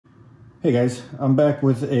Hey guys, I'm back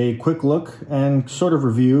with a quick look and sort of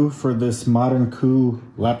review for this Modern Coup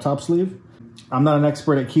laptop sleeve. I'm not an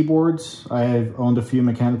expert at keyboards. I've owned a few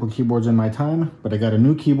mechanical keyboards in my time, but I got a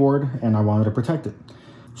new keyboard and I wanted to protect it.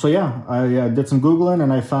 So yeah, I did some Googling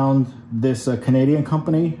and I found this Canadian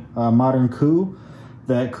company, Modern Coup,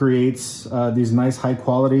 that creates these nice high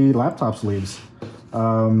quality laptop sleeves.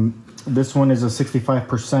 This one is a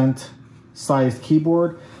 65% sized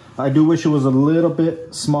keyboard. I do wish it was a little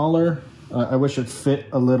bit smaller. I wish it fit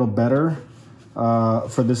a little better.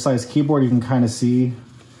 For this size keyboard, you can kind of see,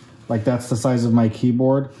 like that's the size of my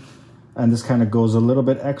keyboard. And this kind of goes a little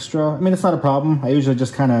bit extra. I mean, it's not a problem. I usually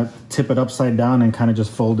just kind of tip it upside down and kind of just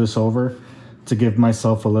fold this over to give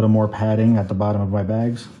myself a little more padding at the bottom of my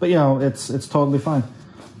bags. But you know, it's totally fine.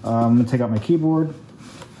 I'm gonna take out my keyboard.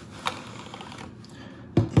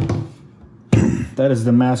 That is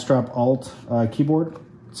the Massdrop Alt keyboard.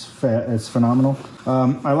 It's phenomenal.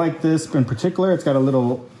 I like this in particular. It's got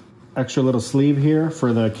a extra little sleeve here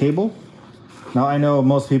for the cable. Now I know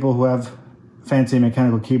most people who have fancy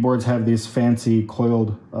mechanical keyboards have these fancy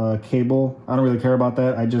coiled cable. I don't really care about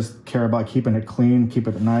that. I just care about keeping it clean,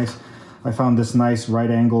 keeping it nice. I found this nice right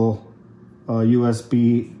angle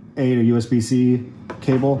USB-A to USB-C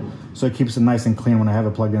cable, so it keeps it nice and clean when I have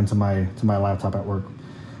it plugged into my laptop at work.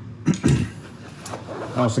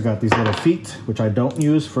 I also got these little feet, which I don't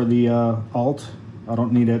use for the Alt. I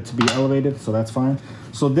don't need it to be elevated, so that's fine.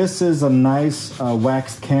 So this is a nice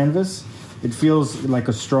waxed canvas. It feels like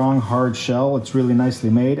a strong, hard shell. It's really nicely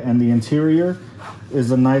made. And the interior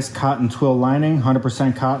is a nice cotton twill lining,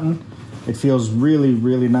 100% cotton. It feels really,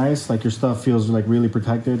 really nice. Like your stuff feels like really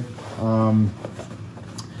protected. And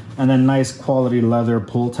then nice quality leather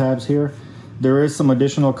pull tabs here. There is some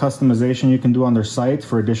additional customization you can do on their site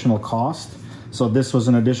for additional cost. So this was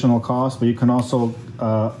an additional cost, but you can also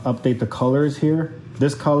update the colors here.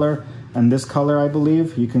 This color and this color, I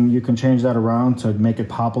believe. You can change that around to make it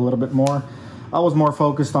pop a little bit more. I was more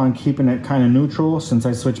focused on keeping it kind of neutral since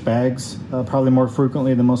I switch bags probably more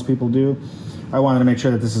frequently than most people do. I wanted to make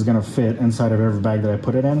sure that this is gonna fit inside of every bag that I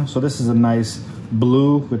put it in. So this is a nice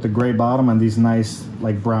blue with the gray bottom and these nice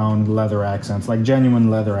like brown leather accents, like genuine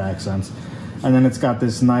leather accents. And then it's got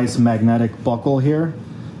this nice magnetic buckle here.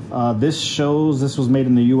 This shows this was made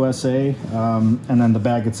in the USA, and then the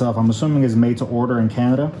bag itself, I'm assuming, is made to order in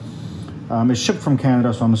Canada. It's shipped from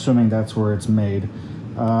Canada, so I'm assuming that's where it's made.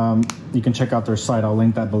 You can check out their site. I'll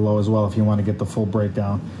link that below as well if you want to get the full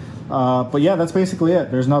breakdown. But yeah, that's basically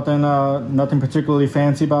it. There's nothing particularly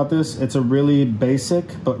fancy about this. It's a really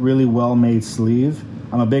basic but really well-made sleeve.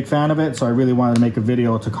 I'm a big fan of it, so I really wanted to make a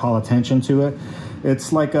video to call attention to it.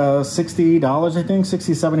 It's like $60, I think,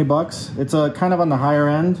 60, 70 bucks. It's kind of on the higher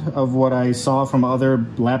end of what I saw from other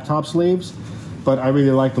laptop sleeves, but I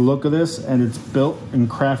really like the look of this, and it's built and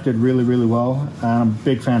crafted really, really well. And I'm a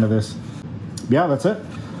big fan of this. Yeah, that's it.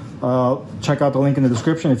 Check out the link in the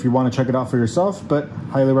description if you want to check it out for yourself, but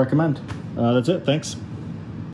highly recommend. That's it. Thanks.